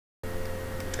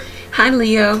Hi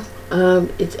Leo,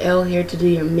 it's Elle here to do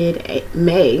your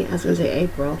mid-May, I was going to say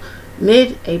April,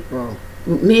 mid-April,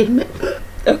 mid-May,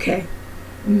 okay,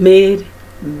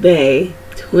 mid-May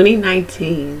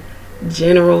 2019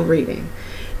 general reading.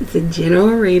 It's a general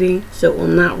reading, so it will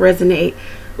not resonate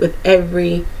with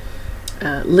every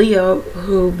Leo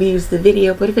who views the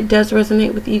video, but if it does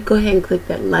resonate with you, go ahead and click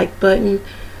that like button,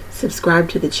 subscribe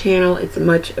to the channel. It's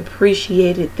much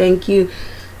appreciated. Thank you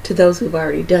to those who've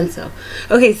already done so.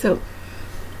 Okay, so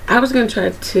I was going to try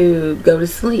to go to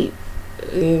sleep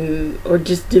or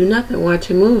just do nothing, watch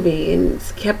a movie, and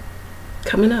it kept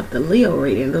coming up, the Leo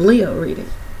reading.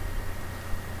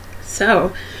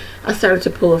 So I started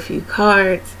to pull a few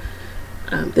cards.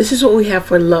 This is what we have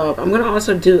for love. I'm going to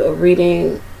also do a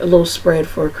reading, a little spread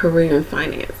for career and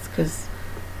finance, because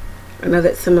I know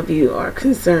that some of you are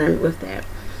concerned with that.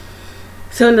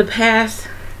 So in the past,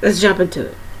 let's jump into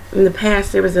it. In the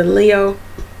past, there was a Leo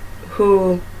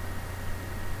who,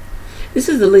 this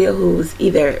is the Leo who was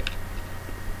either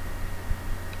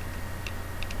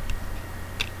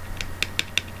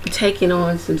taking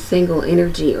on some single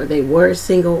energy, or they were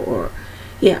single, or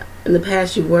yeah, in the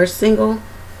past you were single.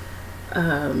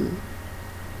 You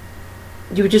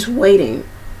were just waiting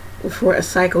for a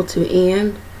cycle to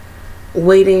end,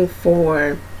 waiting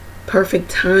for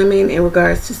perfect timing in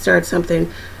regards to start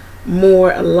something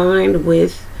more aligned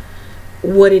with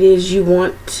what it is you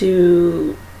want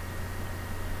to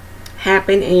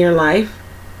happen in your life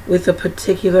with a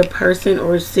particular person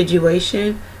or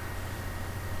situation.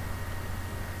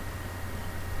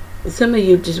 Some of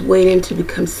you just waiting to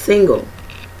become single,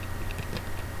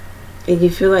 and you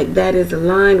feel like that is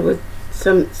aligned with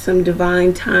some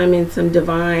divine timing, some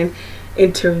divine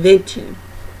intervention.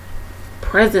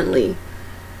 Presently,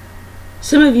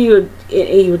 some of you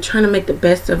are trying to make the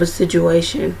best of a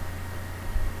situation,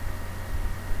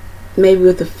 maybe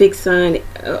with a fixed sign,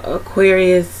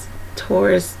 Aquarius,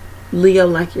 Taurus, Leo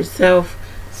like yourself,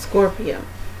 Scorpio.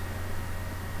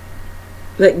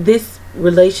 Like this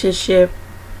relationship,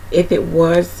 if it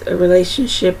was a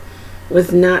relationship,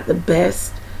 was not the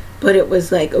best, but it was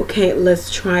like, okay,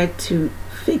 let's try to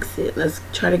fix it. Let's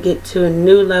try to get to a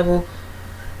new level.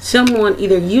 Someone,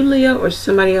 either you, Leo, or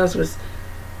somebody else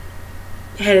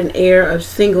had an air of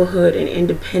singlehood and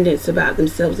independence about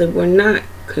themselves. They were not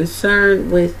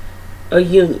concerned with a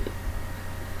union.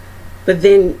 But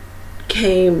then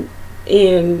came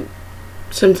in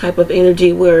some type of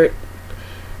energy where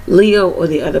Leo or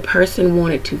the other person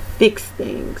wanted to fix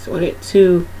things, wanted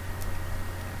to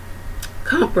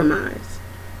compromise,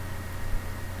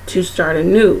 to start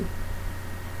anew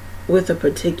with a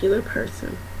particular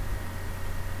person.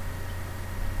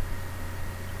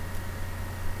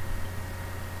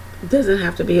 It doesn't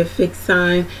have to be a fixed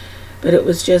sign, but it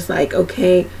was just like,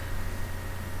 okay,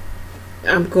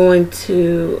 I'm going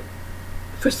to,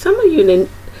 for some of you, then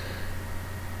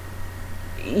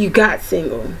you got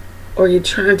single, or you're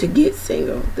trying to get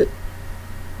single.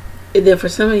 And then for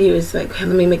some of you, it's like, hey,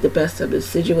 let me make the best of the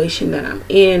situation that I'm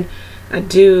in. I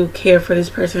do care for this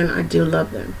person. I do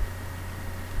love them.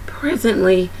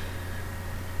 Presently,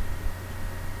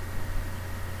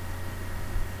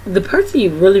 the person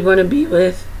you really want to be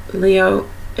with, Leo,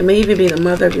 it may even be the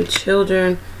mother of your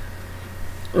children,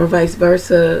 or vice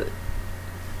versa.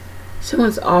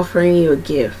 Someone's offering you a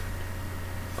gift,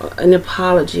 an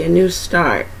apology, a new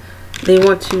start. They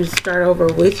want to start over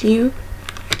with you.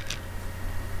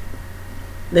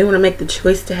 They want to make the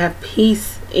choice to have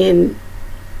peace in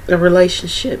a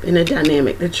relationship, in a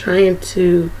dynamic. They're trying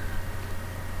to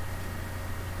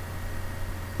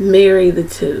marry the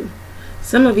two.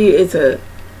 Some of you, it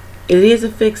is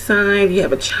a fixed sign. You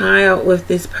have a child with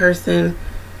this person.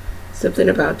 Something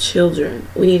about children.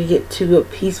 We need to get to a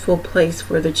peaceful place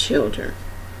for the children.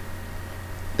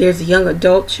 There's young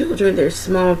adult children. There's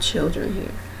small children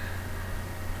here.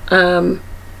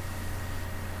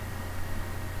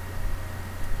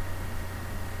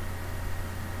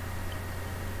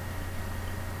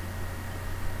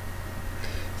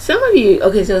 Some of you,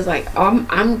 okay, so it's like,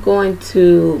 I'm going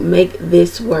to make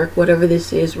this work, whatever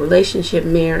this is, relationship,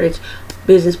 marriage,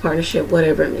 business partnership,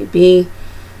 whatever it may be,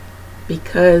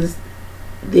 because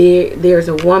there's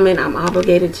a woman I'm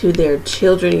obligated to. There are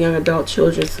children, young adult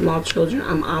children, small children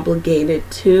I'm obligated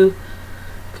to.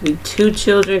 Could be 2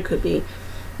 children, could be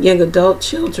young adult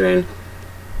children.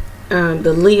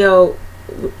 The Leo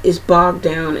is bogged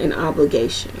down in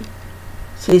obligation.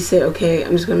 So he said, okay,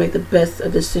 I'm just going to make the best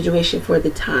of the situation for the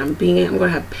time being. I'm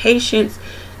going to have patience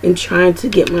in trying to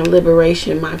get my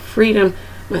liberation, my freedom,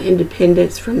 my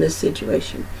independence from this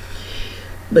situation.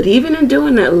 But even in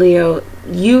doing that, Leo,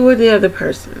 you were the other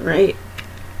person, right?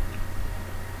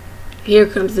 Here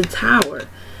comes the Tower.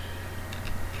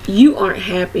 you aren't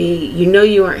happy. You know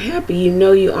you aren't happy. You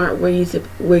know you aren't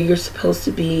where you're supposed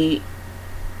to be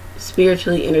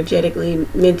spiritually, energetically,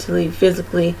 mentally,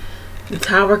 physically. The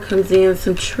Tower comes in,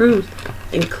 some truth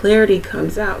and clarity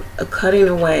comes out, a cutting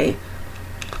away,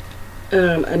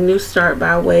 a new start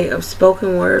by way of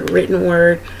spoken word, written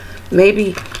word,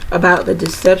 maybe about the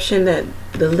deception that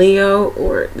the Leo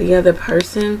or the other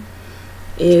person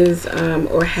is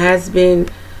or has been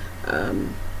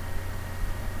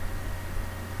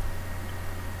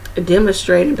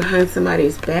demonstrating behind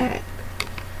somebody's back.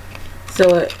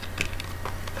 So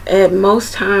at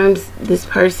most times, this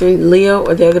person, Leo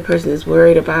or the other person, is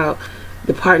worried about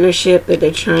the partnership that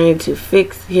they're trying to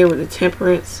fix here with the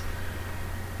Temperance.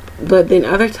 But then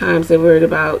other times they're worried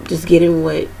about just getting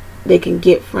what they can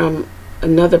get from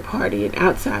another party, an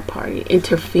outside party,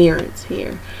 interference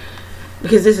here.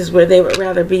 Because this is where they would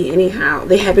rather be anyhow.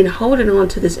 They have been holding on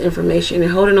to this information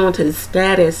and holding on to the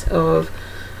status of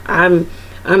I'm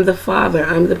the father,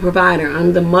 I'm the provider,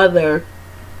 I'm the mother,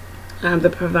 I'm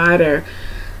the provider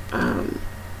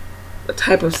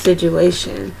type of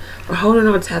situation, or holding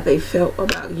on to how they felt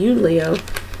about you, Leo.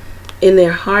 In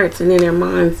their hearts and in their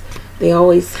minds, they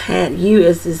always had you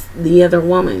as the other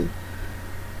woman.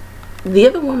 The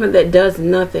other woman that does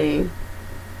nothing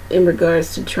in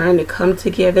regards to trying to come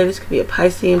together. This could be a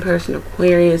Piscean person,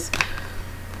 Aquarius.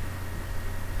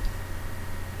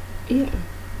 Yeah.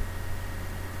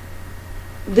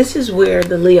 This is where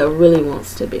the Leo really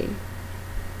wants to be.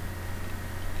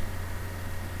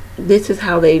 This is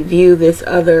how they view this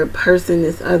other person,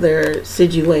 this other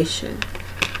situation.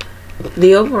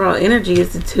 The overall energy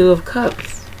is the Two of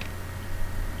Cups.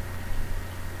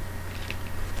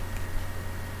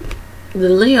 The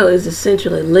Leo is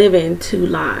essentially living two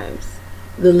lives.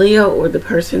 The Leo, or the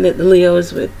person that the Leo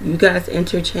is with, you guys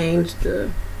interchange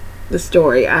the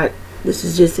story. This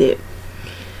is just it.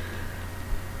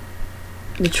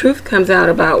 The truth comes out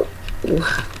about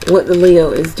what the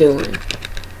Leo is doing.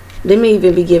 They may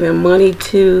even be giving money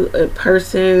to a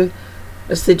person,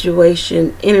 a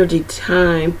situation, energy,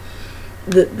 time.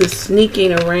 The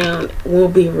sneaking around will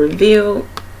be revealed.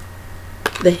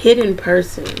 The hidden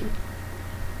person.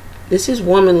 This is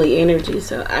womanly energy,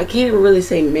 so I can't really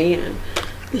say man.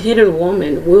 The hidden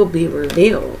woman will be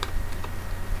revealed.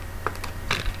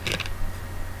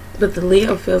 But the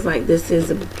Leo feels like this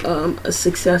is a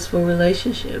successful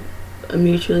relationship, a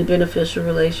mutually beneficial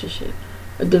relationship,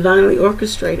 a divinely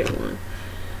orchestrated one.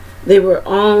 They were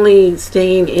only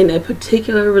staying in a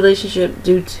particular relationship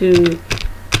due to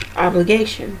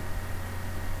obligation.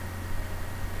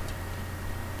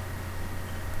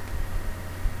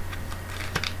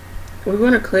 We're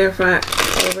going to clarify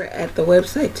over at the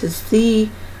website to see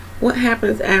what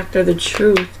happens after the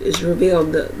truth is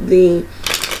revealed. The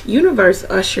universe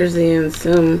ushers in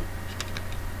some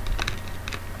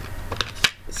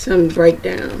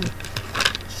breakdown.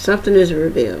 Something is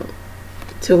revealed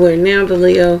to where now the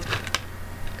Leo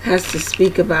has to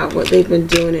speak about what they've been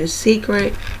doing in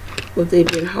secret, what they've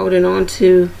been holding on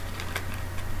to,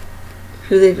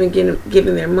 who they've been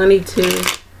giving their money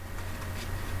to.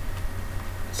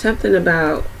 Something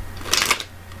about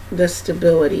the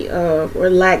stability of, or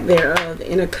lack thereof,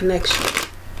 in a connection.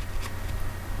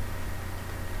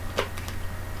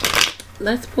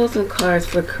 Let's pull some cards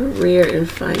for career and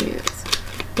finance.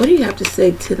 What do you have to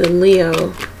say to the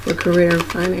Leo for career and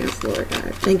finance, Lord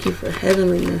God? Thank you for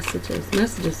heavenly messages.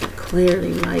 Messages of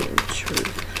clarity, light, and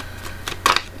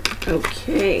truth.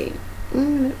 Okay.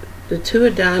 The Two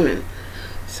of Diamonds.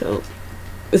 So,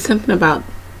 it's something about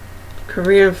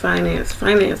career and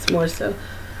finance more so.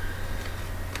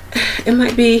 It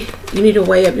might be you need to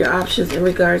weigh up your options in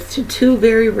regards to two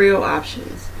very real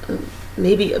options.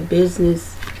 Maybe a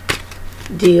business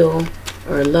deal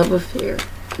or a love affair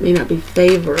may not be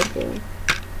favorable.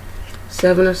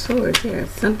 Seven of Swords here.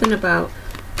 Something about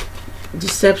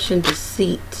deception,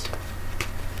 deceit.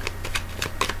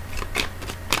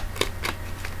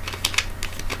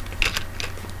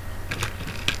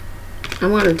 I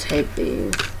want to take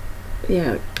these.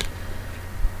 Yeah,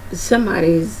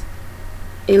 somebody's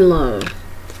in love,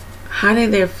 hiding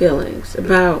their feelings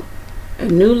about a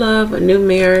new love, a new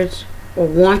marriage, or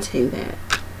wanting that.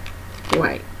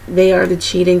 Right, they are the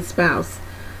cheating spouse,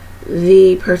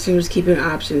 the person who's keeping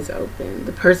options open,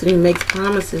 the person who makes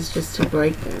promises just to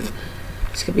break them.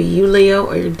 This could be you, Leo,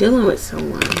 or you're dealing with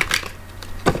someone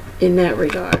in that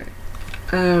regard.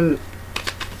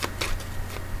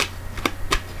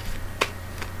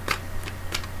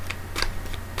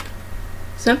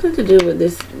 Something to do with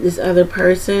this other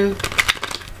person.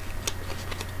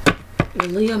 The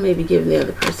Leo may be giving the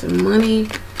other person money,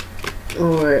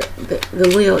 or the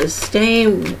Leo is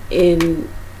staying in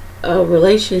a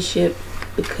relationship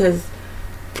because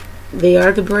they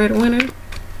are the breadwinner.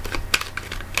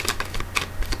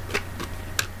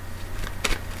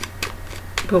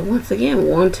 But once again,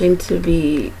 wanting to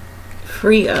be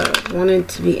free of, wanting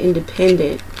to be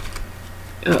independent.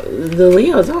 The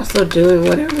Leo is also doing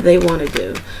whatever they want to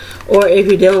do. Or if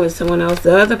you're dealing with someone else,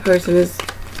 the other person is,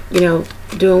 you know,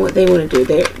 doing what they want to do.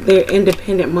 Their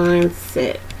independent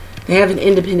mindset. They have an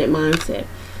independent mindset.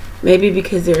 Maybe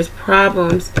because there's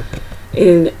problems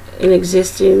in an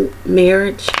existing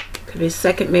marriage. Could be a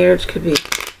second marriage. Could be,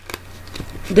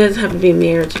 it doesn't have to be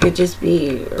marriage. It could just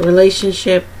be a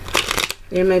relationship.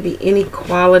 There may be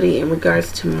inequality in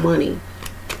regards to money.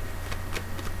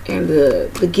 And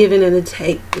the giving and the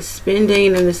take. The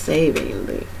spending and the saving.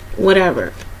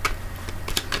 Whatever.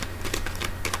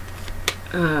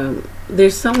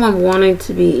 There's someone wanting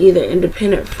to be either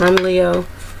independent from Leo,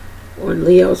 or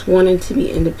Leo's wanting to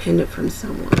be independent from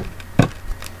someone.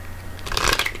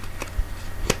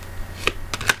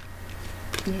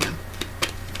 Yeah.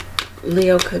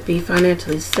 Leo could be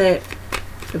financially set,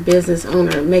 a business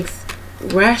owner, makes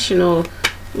rational,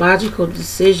 logical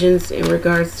decisions in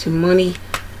regards to money,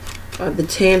 the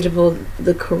tangible,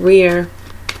 the career.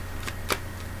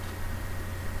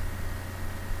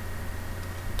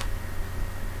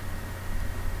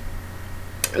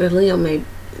 The Leo may,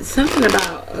 something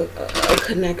about a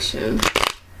connection.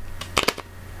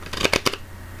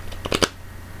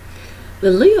 The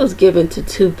Leo's given to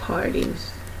two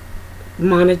parties,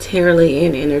 monetarily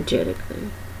and energetically.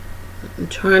 I'm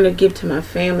trying to give to my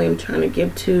family. I'm trying to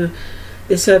give to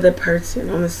this other person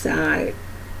on the side.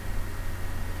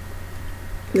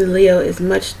 The Leo is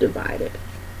much divided.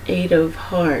 8 of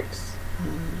Hearts.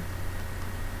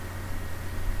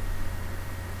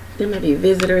 There may be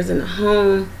visitors in the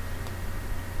home.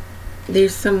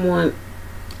 There's someone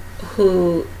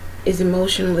who is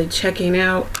emotionally checking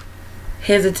out,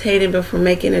 hesitating before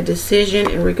making a decision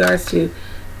in regards to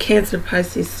Cancer,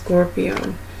 Pisces,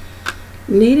 Scorpio.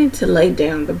 Needing to lay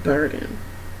down the burden.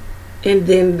 And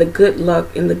then the good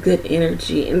luck and the good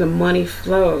energy and the money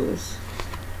flows.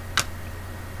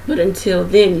 But until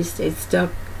then, you stay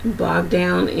stuck and bogged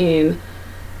down in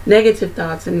negative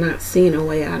thoughts and not seeing a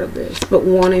way out of this. But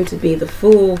wanting to be the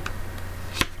fool.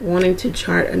 Wanting to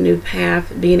chart a new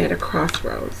path. Being at a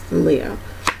crossroads. The Leo.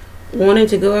 Wanting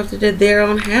to go after their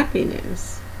own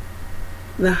happiness.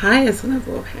 The highest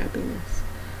level of happiness.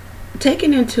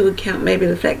 Taking into account maybe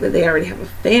the fact that they already have a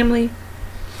family.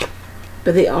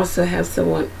 But they also have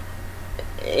someone,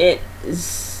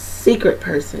 secret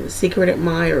person, secret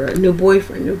admirer, a new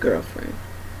boyfriend, new girlfriend.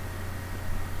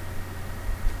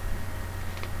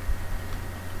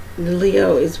 The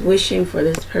Leo is wishing for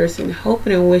this person,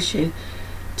 hoping and wishing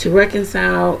to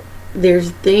reconcile.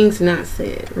 There's things not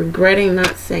said, regretting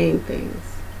not saying things.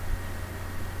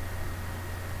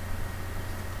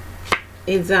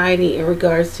 Anxiety in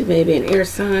regards to maybe an air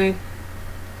sign.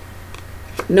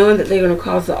 Knowing that they're going to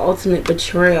cause the ultimate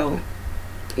betrayal,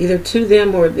 either to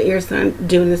them or the air sign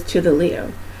doing this to the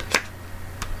Leo.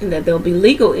 And that there'll be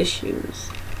legal issues,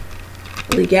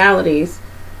 legalities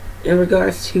in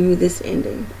regards to this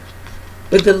ending.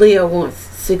 But the Leo wants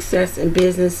success in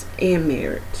business and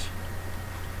marriage,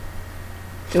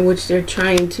 in which they're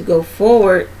trying to go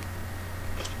forward,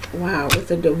 wow, with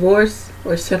a divorce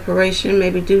or separation,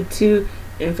 maybe due to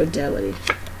infidelity.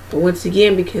 But once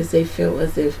again, because they feel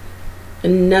as if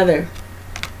another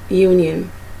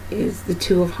union is the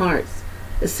 2 of Hearts,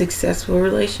 a successful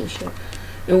relationship,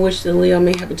 in which the Leo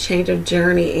may have a change of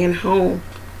journey and home.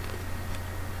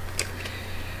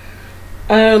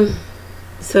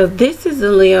 So this is a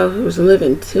Leo who's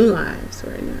living 2 lives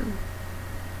right now.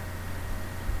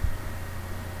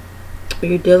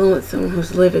 You're dealing with someone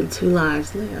who's living 2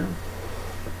 lives, Leo.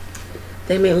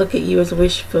 They may look at you as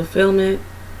wish fulfillment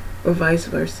or vice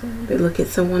versa. They look at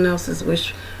someone else's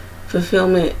wish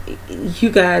fulfillment. You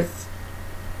guys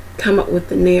come up with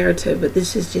the narrative, but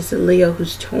this is just a Leo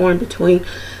who's torn between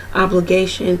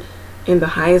obligation and the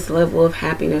highest level of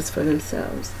happiness for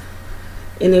themselves.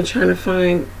 And they're trying to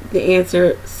find the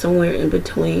answer somewhere in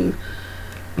between.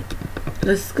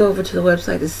 Let's go over to the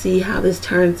website to see how this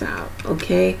turns out,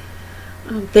 okay?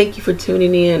 Thank you for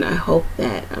tuning in. I hope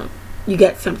that you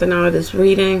got something out of this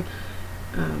reading.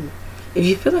 If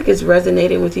you feel like it's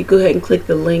resonating with you, go ahead and click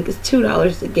the link. It's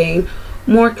 $2 to gain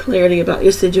more clarity about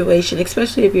your situation,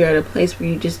 especially if you're at a place where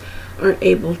you just aren't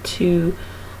able to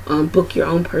book your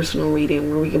own personal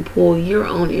reading, where we can pull your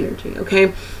own energy,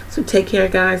 okay? So take care,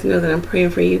 guys. Know that I'm praying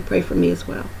for you. Pray for me as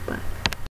well. Bye.